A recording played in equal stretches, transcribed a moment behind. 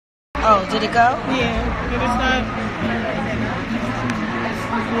Oh, did it go? Yeah. Did it stop?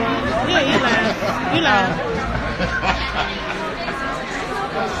 Yeah, you laughed. You laughed.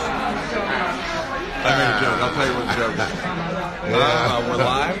 I made a joke. I'll tell you what the joke is. We're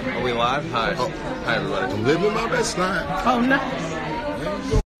live? Are we live? Hi. Hi, everybody. I'm living my best life. Oh, no.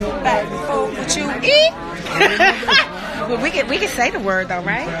 Back before what you eat. Well, we can say the word though,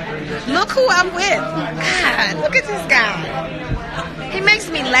 right? Look who I'm with. God, look at this guy. He makes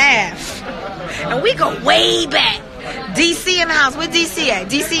me laugh. And we go way back. DC in the house. Where DC at?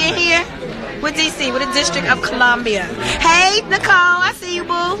 DC in here? With DC, with the District of Columbia. Hey, Nicole, I see you, boo.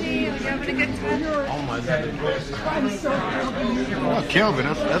 Oh my God. Oh, Kelvin,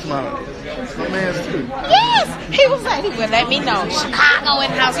 that's my man too. Yes, he was like, he would let me know. Chicago in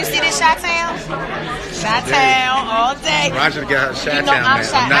the house. You see this Chi-Town? Chi-Town all day. Roger got Chi-Town. You know,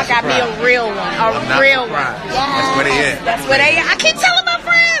 I got me a real one. A real one. Yes. That's where they at. That's where they at. I keep telling my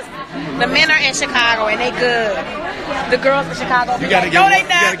friends. The men are in Chicago and they good. The girls in Chicago. You gotta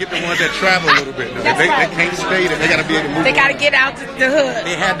get the ones that travel a little bit. They can't stay there. They gotta be able to move. They gotta get out the hood.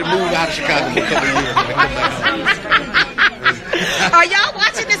 They had to move out of Chicago for a couple of years. Are y'all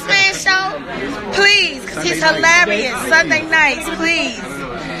watching this man's show? Please, because he's hilarious. Sunday nights, please.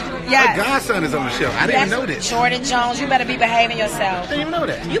 Yes. My godson is on the show. I didn't know this. Jordan Jones, you better be behaving yourself. I didn't even know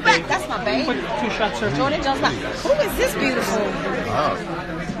that. You bet. That's my baby. Put 2 shots, sir. Jordan Jones. Who is this beautiful? Oh.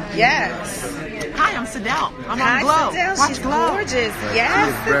 Yes. Hi, I'm Sadell. I'm Hi, on Glow. Sadell. Watch She's Glow. gorgeous. She Yes,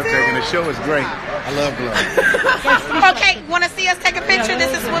 is breathtaking. The show is great. I love Glow. Okay, want to see us take a picture?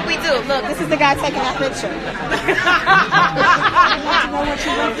 This is what we do. Look, this is the guy taking our picture.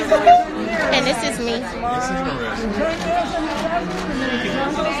 And this is me.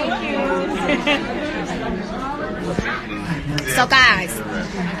 So guys,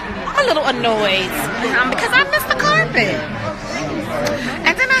 I'm a little annoyed because I missed the carpet.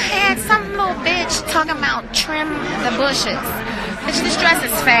 And then I had some little bitch talking about trim the bushes. Bitch, this dress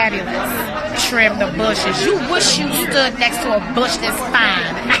is fabulous. Trim the bushes. You wish you stood next to a bush this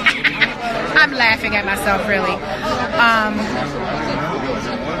fine. I'm laughing at myself, really.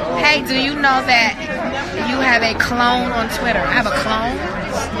 Hey, do you know that you have a clone on Twitter? I have a clone.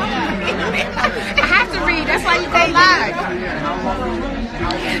 I have to read. That's why you go live.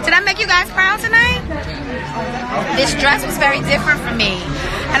 Did I make you guys proud tonight? This dress was very different for me.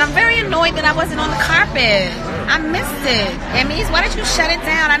 And I'm very annoyed that I wasn't on the carpet. I missed it. Emmys, why did you shut it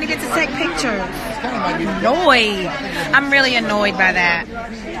down? I needed to take pictures. I'm annoyed. I'm really annoyed by that.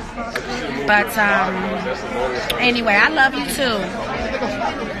 But anyway, I love you too.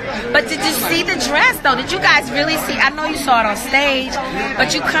 But did you see the dress though? Did you guys really see? I know you saw it on stage,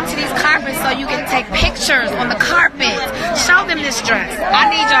 but you come to these carpets so you can take pictures on the carpet. Show them this dress. I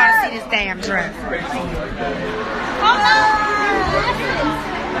need y'all to see this damn dress. Whoa!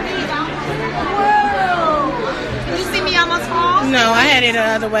 Did you see me almost fall? No, I had it the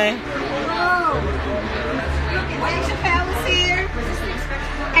other way. Dave Chappelle is here.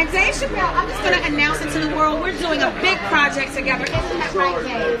 And Dave Chappelle, I'm just going to announce it to the world. We're doing a big project together. Isn't that right,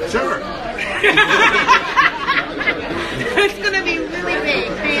 Dave? Sure. It's going to be really big.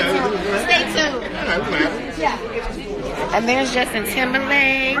 Stay tuned. Yeah. And there's Justin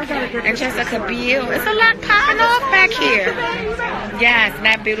Timberlake and Jessica Biel. It's a lot popping off back here. Yes, and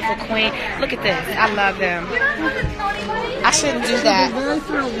that beautiful queen. Look at this. I love them. I shouldn't do that.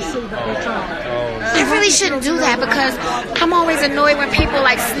 I really shouldn't do that because I'm always annoyed when people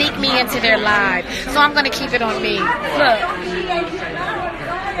like sneak me into their live. So I'm going to keep it on me. Look.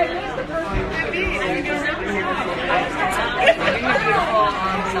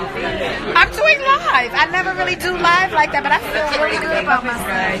 I'm doing live. I never really do live like that, but I feel really good about myself.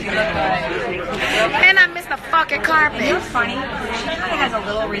 And I missed the fucking carpet. You're funny. She kind of has a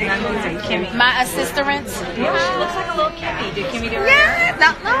little resemblance to Kimmy. My assistant. She looks like a little Kimmy. Did Kimmy do it? Yeah,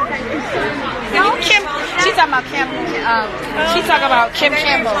 no. Kim. She's talking about Kim. She's talking about Kim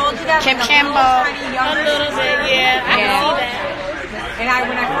Campbell. Kim Campbell. A little bit, yeah. I can see that. And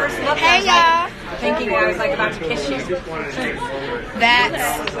when I first looked, Hey, I was like, thinking I was like about to kiss you. That's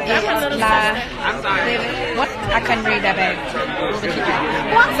live. I'm sorry. What? I couldn't read that back. Oh,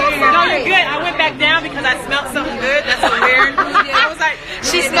 I'm so No, sorry. you're good. I went back down because I smelled something good. That's so weird. I was like,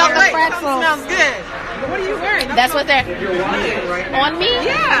 She smelled the it pretzels. smells good. What are you wearing? That's what they're on me.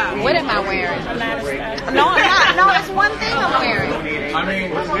 Yeah. What am I wearing? No, I'm not. No, it's one thing I'm wearing.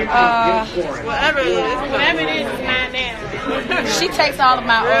 Whatever it is, it's mine now. She takes all of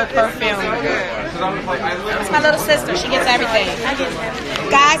my old perfume. It's my little sister. She gets everything.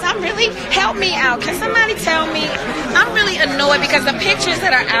 Guys, I'm really, help me out. Can somebody tell me? I'm really annoyed because the pictures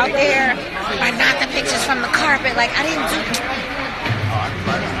that are out there are not the pictures from the carpet. Like, I didn't do.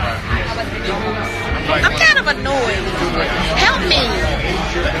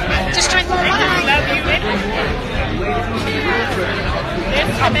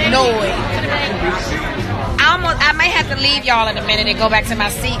 annoyed. I might have to leave y'all in a minute and go back to my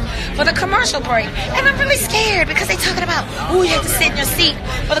seat for the commercial break. And I'm really scared because they're talking about, you have to sit in your seat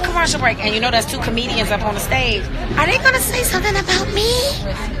for the commercial break. And you know there's 2 comedians up on the stage. Are they going to say something about me?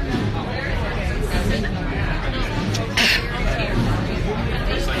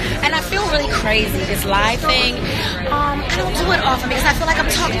 And I feel really crazy, this live thing. I don't do it often because I feel like I'm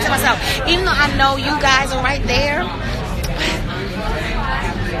talking to myself. Even though I know you guys are right there.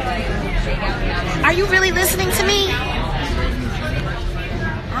 Are you really listening to me?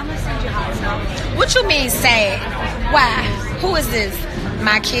 I'm listening to you. What you mean sad? Why? Who is this?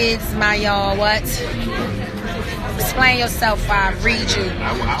 My kids, my y'all, what? Explain yourself while I read you.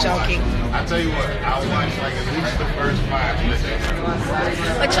 Joking. I tell you what, I'll watch like at least the first 5 minutes.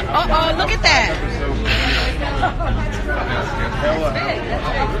 But look at that.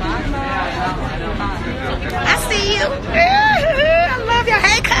 I see you. I love you.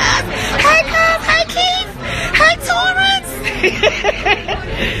 Hey, cuz. Hey, cuz. Hey, Keith. Hey, Torrance.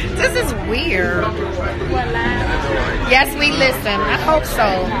 This is weird. Yes, we listen. I hope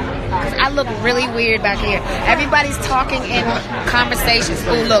so. Because I look really weird back here. Everybody's talking in conversations.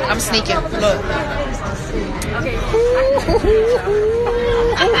 Oh, look, I'm sneaking. Look.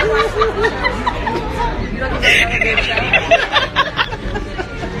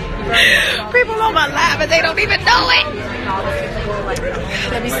 People on my live, but they don't even know it.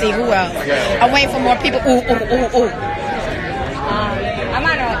 Let me see, who else? I'm waiting for more people. Ooh. I'm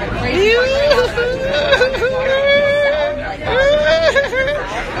not like a crazy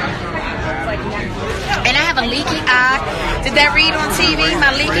And I have a leaky eye. Did that read on TV,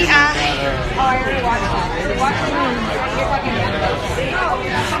 my leaky eye?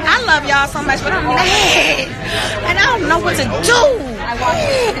 I love y'all so much, but I'm mad. And I don't know what to do.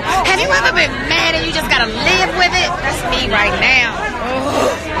 Have you ever been mad and you just gotta live with it? That's me right now.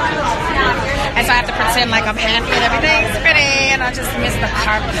 And so I have to pretend like I'm happy and everything's pretty and I just miss the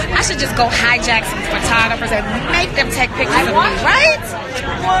carpet. I should just go hijack some photographers and make them take pictures of me, right?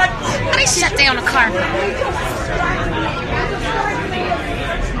 Why they shut down the carpet?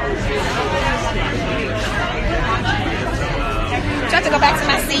 Do I have to go back to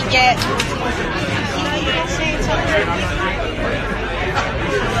my seat yet?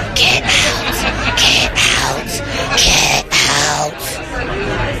 Get out! Get out! Get out!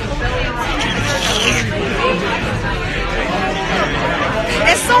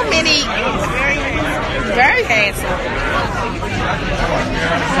 There's so many very handsome.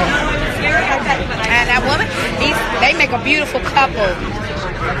 And that woman, they make a beautiful couple.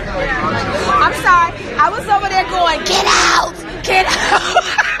 I'm sorry, I was over there going, get out! Get out!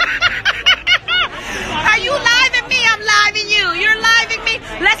 Are you living me? I'm living you. You're living me.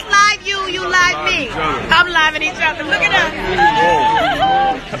 Let's live you. You live me. I'm living each other. Look at us.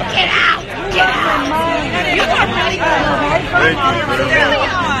 Get out. Get out. You are really good. You really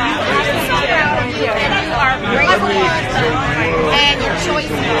are. I'm so proud of you. And you are great. And your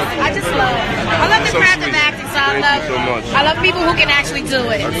choices. I just love it. I love the craft of acting, so I love people who can actually do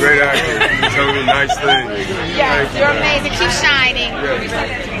it. A great actor. You're telling me nice things. Yes, you're amazing. Keep shining.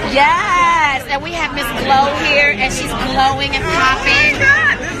 Yes, and we have Miss Glow here, and she's glowing and popping. Oh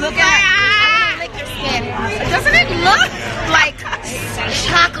my God. Look at her. Lick your skin. Doesn't it look like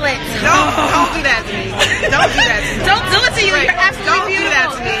chocolate? Don't do that to me. Don't do that to me. Don't do it to you. You're absolutely Don't do that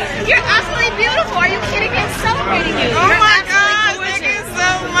to me. You're absolutely beautiful. Are you kidding me? I'm celebrating you. Oh You're my absolutely God, gorgeous. thank you so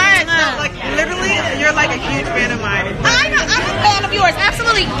much. Like literally, you're like a huge fan of mine. I know. I'm a fan of yours.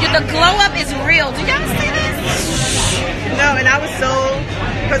 Absolutely. The glow up is real. Do y'all see this? No, and I was so,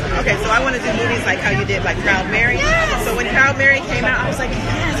 okay, so I want to do movies like how you did, like Proud Mary. Yes. So when Proud Mary came out, I was like,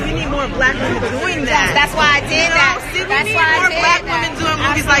 yes, we need more black women doing that. That's why I did that. See, we That's need why more I did black that. women doing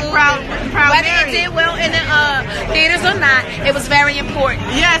movies like Proud Whether Mary. it did well in the theaters or not, it was very important.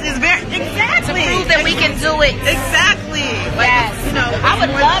 Yes, it's very, exactly. To prove that we can do it. Exactly. Like, Yes. you know, I would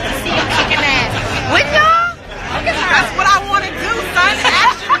love to see you kicking ass. Wouldn't y'all? Look at her. that's what I want to do, son.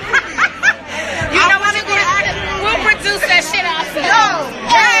 You know what we're going to do? We'll produce that shit ourselves. Yo,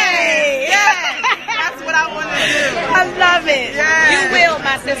 hey, yes. That's what I want to do. I love it. Yes. You will,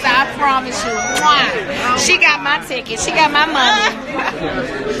 my sister. I promise you. Mwah. She got my ticket. She got my money.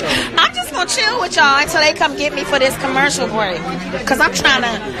 I'm just going to chill with y'all until they come get me for this commercial break. Because I'm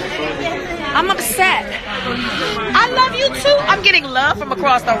upset. I love you too. I'm getting love from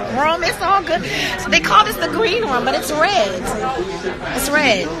across the room. It's all good. So they call this the green room, but it's red. It's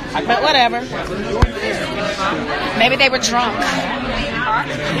red. But whatever. Maybe they were drunk.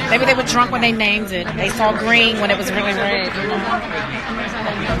 Maybe they were drunk when they named it. They saw green when it was really red.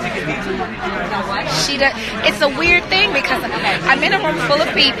 It's a weird thing because I'm in a room full of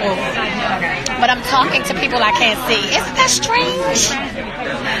people, but I'm talking to people I can't see. Isn't that strange?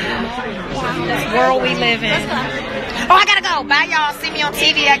 This world we live in. Oh, I gotta go. Bye, y'all. See me on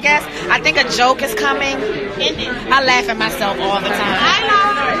TV, I guess. I think a joke is coming. I laugh at myself all the time.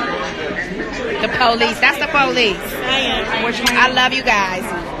 The police. That's the police. I love you guys.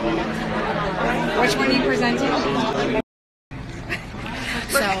 Which one are you presenting?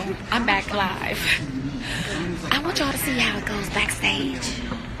 So, I'm back live. I want y'all to see how it goes backstage.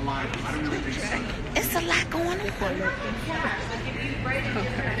 It's a lot going on.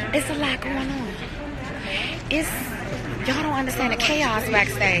 It's a lot going on. Y'all don't understand the chaos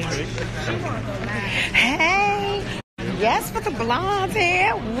backstage. Hey. Yes, with the blonde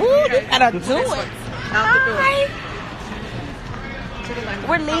hair. Woo, you gotta do it. Hi.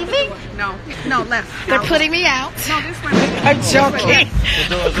 We're leaving? No, left. They're putting me out. No, this one. I'm joking.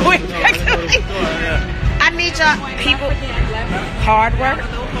 I need y'all people. Hard work.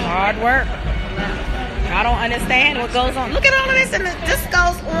 I don't understand what goes on. Look at all of this, and this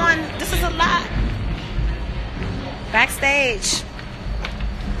goes on. This is a lot. Backstage.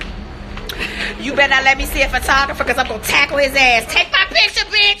 You better not let me see a photographer because I'm going to tackle his ass. Take my picture,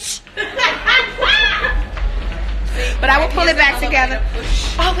 bitch. But I will pull it back together.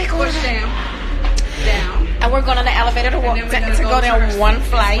 Oh, we're going down. And we're going on the elevator to go down one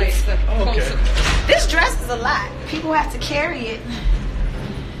flight. Okay. This dress is a lot. People have to carry it.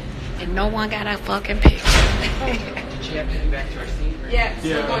 And no one got a fucking picture. She have to go back to our seat? Yes.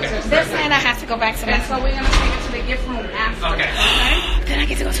 Yeah. They're saying I have to go back to my And so we're going to take it to the gift room after. Okay. Then I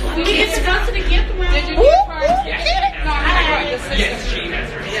get to go to a We get to go to the gift room. Did you Ooh, get first? ooh, Yes. yeah. No, I got it. Yes, she has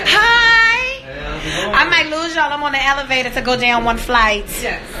her. Hi. I might lose y'all. I'm on the elevator to go down one flight.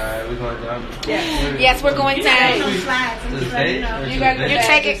 Yes. We're going down. Yes, we're going down. You got the You're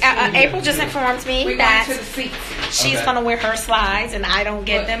taking. April just informed me We're going that to the seats. she's gonna wear her slides, and I don't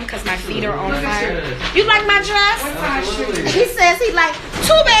get them because my feet are on fire. You like my dress? He says he like.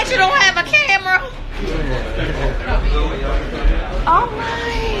 Too bad you don't have a camera. All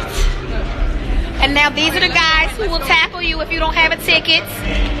right. And now these are the guys who will tackle you if you don't have a ticket.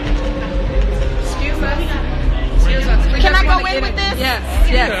 Excuse us. Can I go in with this? Yes.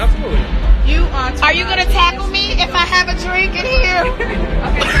 Yeah, absolutely. You Are you gonna tackle me if I have a drink in here? Okay,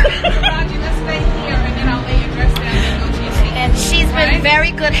 Taraji, let's stay here and then I'll lay your dress down and go to your seat. And she's been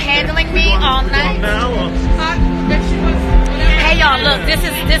very good handling me all night. Now, Hey y'all, look, this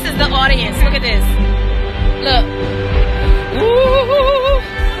is the audience. Look at this. Look. Woo!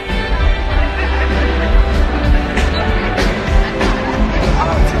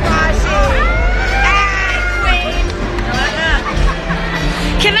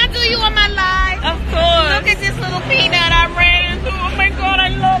 Can I do you on my live? Of course. Look at this little peanut I ran into. Oh my God, I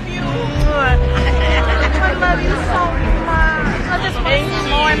love you. I love you so much. I just want to see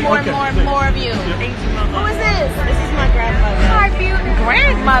more and more of you. Who is this? This is my grandmother. Hi, beautiful.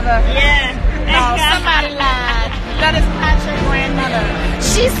 Grandmother? Yeah. No, somebody lied. That is not your grandmother.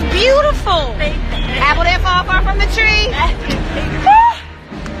 She's beautiful. Apple that fall far from the tree.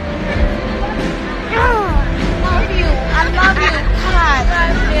 I love you. God.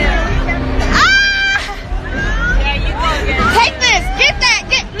 Take this. Get that.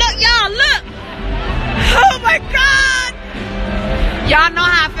 Look, y'all. Look. Oh my God. Y'all know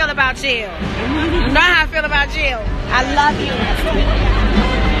how I feel about Jill. You know how I feel about Jill. I love you.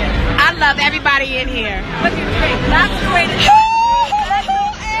 I love everybody in here. What do you think? That's great.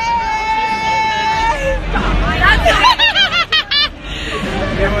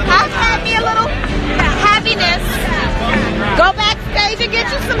 I've had me a little happiness. Go backstage and get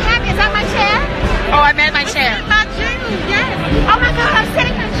you some happiness. Is that my chair? Oh, I meant my chair. Yes. Oh my God, I'm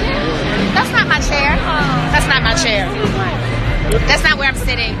sitting in my chair. That's not my chair. That's not my chair. That's not where I'm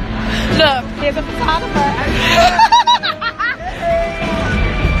sitting. Look, here's a photographer.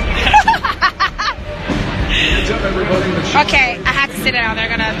 Okay, I have to sit down. They're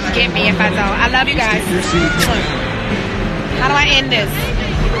gonna get me if I don't. I love you guys. How do I end this?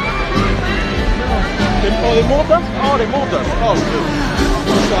 Oh, they moved us? Oh, they moved us. Oh,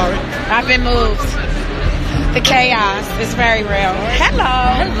 sorry. I've been moved. The chaos is very real.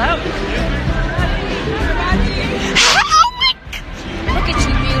 Hello. Oh my God. Look at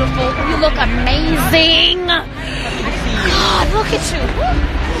you, beautiful. You look amazing. God, look at you.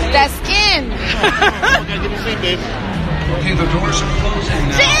 That skin. Okay, the doors are closing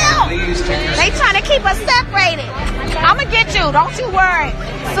now. Jill! Please take your They trying to keep us separated. I'm going to get you. Don't you worry.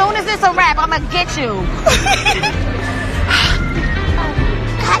 Soon as it's a wrap, I'm going to get you.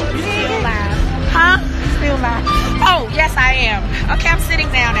 Still live. Huh? Still live. Oh, yeah. Yes, I am. Okay, I'm sitting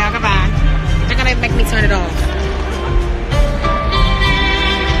down now. Goodbye. They're gonna make me turn it off.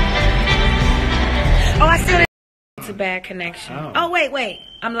 Oh, I still. It's a bad connection. Oh, wait.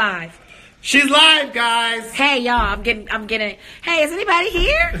 I'm live. She's live, guys. Hey, y'all. I'm getting. Hey, is anybody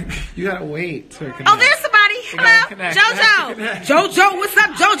here? You gotta wait to connect. Oh, there's somebody. Hello, JoJo. JoJo, what's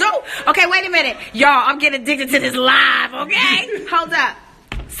up, JoJo? Okay, wait a minute, y'all. I'm getting addicted to this live. Okay, hold up.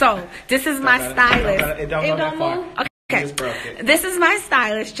 So this is my stylist. It don't move. Okay. This is my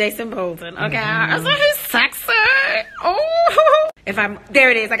stylist, Jason Bolden. Okay, so he's sexy. Oh, there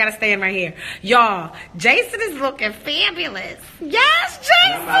it is. I gotta stand right here, y'all. Jason is looking fabulous. Yes,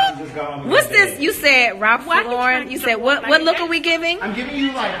 Jason. What's this? You said Ralph Lauren. You said what? What look are we giving? I'm giving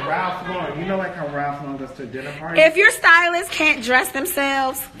you like Ralph Lauren. You know, like how Ralph Lauren goes to a dinner party. If your stylist can't dress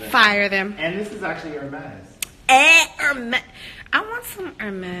themselves, fire them. And this is actually Hermes. Hermes. I want some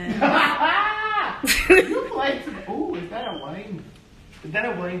Hermes. You play some. Ooh, is that a wine? Is that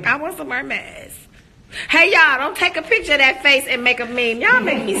a wine? I want some Hermes. Hey, y'all, don't take a picture of that face and make a meme. Y'all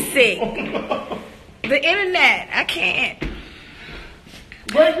make me sick. The internet, I can't.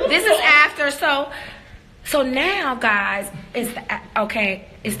 This is after, so now, guys, it's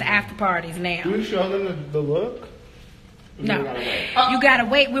the after parties now. Do we show them the look? No, you gotta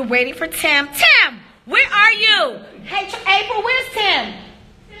wait. We're waiting for Tim. Tim, where are you? Hey, April, where's Tim?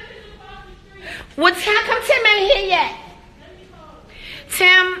 Well, how come Tim ain't here yet?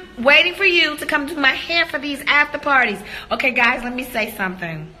 Tim, waiting for you to come do my hair for these after parties. Okay, guys, let me say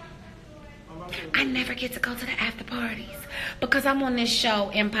something. I never get to go to the after parties because I'm on this show,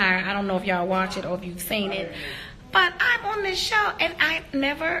 Empire. I don't know if y'all watch it or if you've seen it, but I'm on this show and I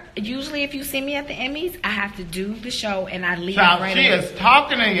never, usually if you see me at the Emmys, I have to do the show and I leave right away. She is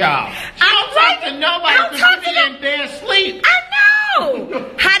talking to y'all. She don't talk to nobody because she in there asleep. I know.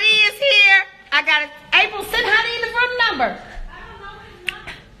 Hadi is here. I got it. April, send Hadi in the room number.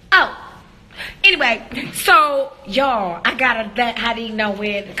 Oh, anyway, so y'all, I gotta let Hadi know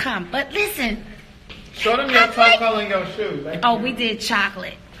where to come. But listen, show them your toe color and your shoes. Oh, we did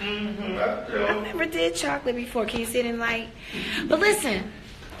chocolate. I never did chocolate before. Can you see it in light? But listen,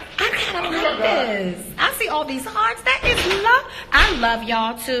 I kind of like this. I see all these hearts. That is love. I love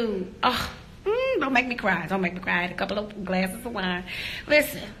y'all too. Oh, don't make me cry. Don't make me cry. I had a couple of glasses of wine.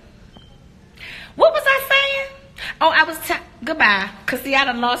 Listen, what was I saying? Oh, I was goodbye. Cause see, I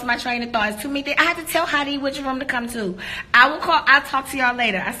done lost my train of thought. It's too many things. I had to tell Hadi which room to come to. I will call. I'll talk to y'all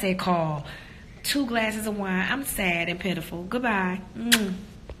later. I said call. 2 glasses of wine. I'm sad and pitiful. Goodbye. Follow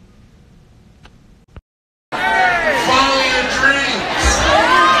your dreams.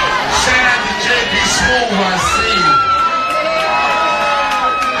 Shout out to JP Smooth. I see you.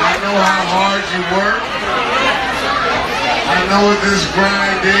 I know how hard you work. I know what this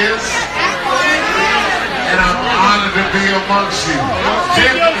grind is. And I'm honored to be amongst you.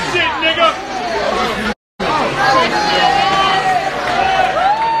 Take your shit, nigga.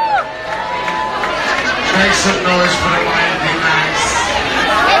 Make some noise for the Miami Nice.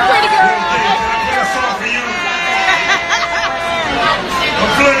 Hey, pretty girl. That's all for you.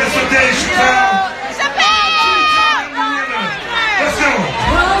 I'm flirting some Dave Chappelle. Let's go.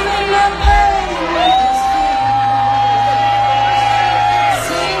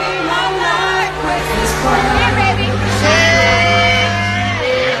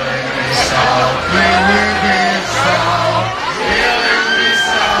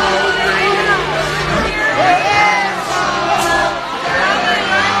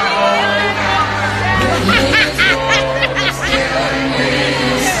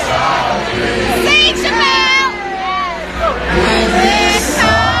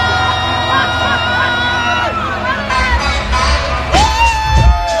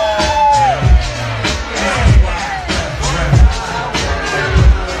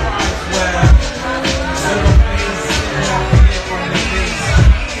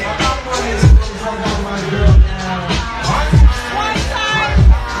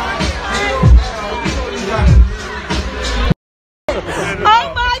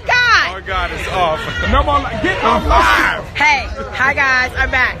 Get off live. Hey, hi guys, I'm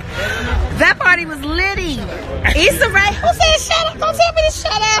back. That party was litty. Issa Rae, who said shut up? Don't tell me to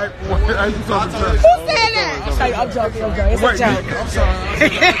shut up. Who said that? I'm joking. It's a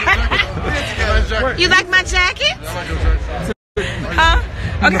joke. You like my jacket? Huh?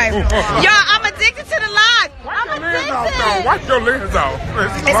 Okay. Y'all, I'm addicted to the live. I'm addicted. Wipe your lens off.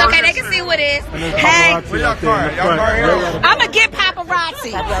 It's okay, they can see what it is. Hey, I'm going to get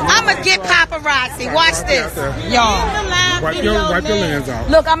paparazzi. Watch this. Y'all. Wipe your lens off.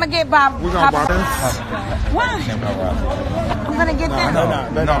 Look, I'm going to get paparazzi. Why? I'm gonna get them?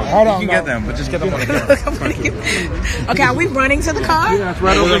 No, hold on. You can get them, but just get them on the camera. Okay, are we running to the car? Yeah, it's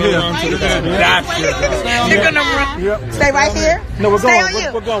right over here. You're gonna run. Yep. Stay right here? No, we're Stay going. on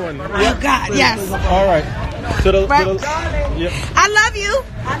you. We're going. Oh, God, yes. All right. To the, yep. I love you.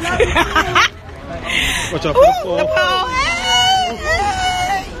 Watch out Ooh, for the pole. Hey,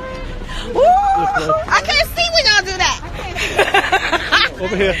 hey. Ooh, I can't see when y'all do that.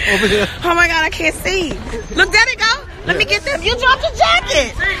 Over here. Oh my God, I can't see. Look, there they go. Let me get them. You dropped your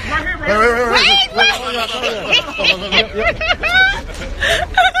jacket. Wait.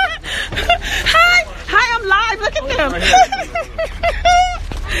 Hi, I'm live. Look at them.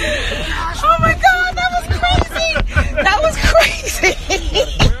 Oh my God, that was crazy. That was crazy.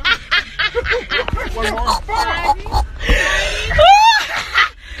 Oh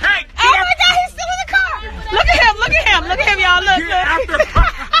my God, he's still in the car. Look at him, y'all. Look.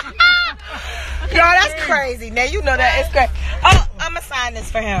 Yo, that's crazy. Now you know that it's great. Oh, I'm gonna sign this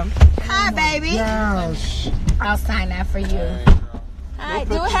for him. Hi, baby. Yes. I'll sign that for you. Hi.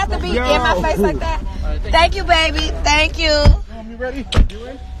 Do it have to be in my face like that? Thank you, baby. Thank you. You ready? You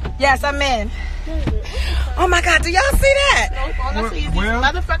in? Yes, I'm in. Oh my God, do y'all see that? Wait, hold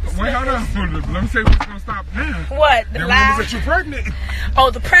on. Let me say what's gonna stop now. What? The The rumors live? that you're pregnant. Oh,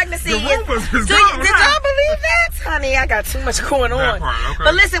 the pregnancy. The rumors is Did gone y'all now. believe that? Honey, I got too much going That on. part, okay.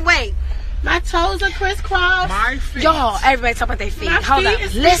 But listen, wait. My toes are crisscrossed. My feet. Y'all, everybody talking about their feet. My Hold feet up.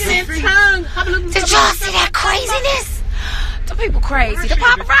 is Listen. speaking in tongue. Did y'all see that craziness? The people crazy. The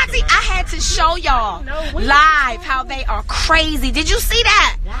paparazzi, I had to show y'all live how they are crazy. Did you see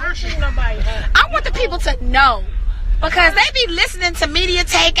that? I want the people to know. Because they be listening to media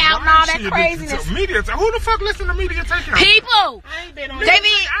takeout and all that craziness. Media. Who the fuck listen to media takeout? People. I ain't been on They this. be.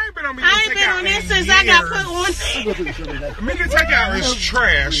 I ain't been on media I ain't been takeout on this in since I got years. put on. Media takeout is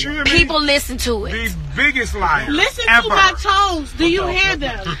trash. You hear me? People listen to it. The biggest liars Listen ever. to my toes. Do you hear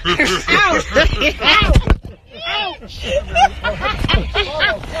them? Ouch.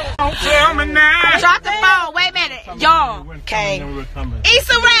 Don't tell me now. Drop the phone. Wait a minute. Y'all. Okay.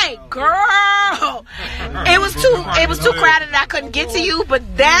 Issa Rae, girl. It was too crowded and I couldn't get to you, but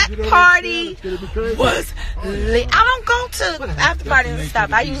that party was lit. I don't go to after parties and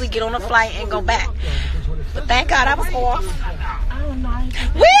stuff. I usually get on a flight and go back. But thank God I was off.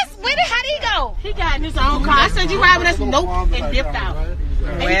 How did he go? He got in his own car. I said, you ride with us? Nope. And dipped out.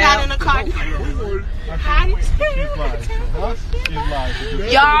 And he got in the car. How did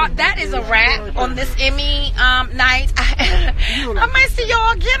Y'all, that is a wrap on this Emmy night. I might see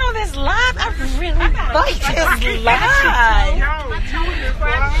y'all again on this live. I really like this live.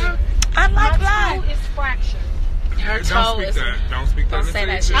 I like live. It's fractured. Her toe is. Don't speak that. Don't say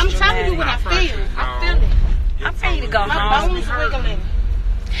that shit. I'm telling you what I feel. I feel it. I'm ready to go My home. bones wiggling.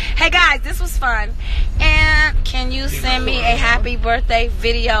 Hey guys, this was fun. And can you send me a happy birthday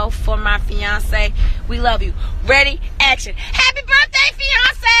video for my fiance? We love you. Ready? Action. Happy birthday,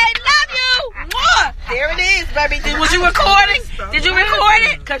 fiance. Love you. Mwah. There it is, baby. Was you recording? Did you record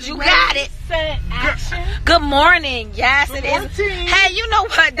it? Because you got it. Set action. Good morning. Yes, it is. Hey, you know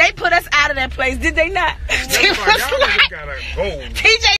what? They put us out of that place, did they not? They was like, gotta go. TJ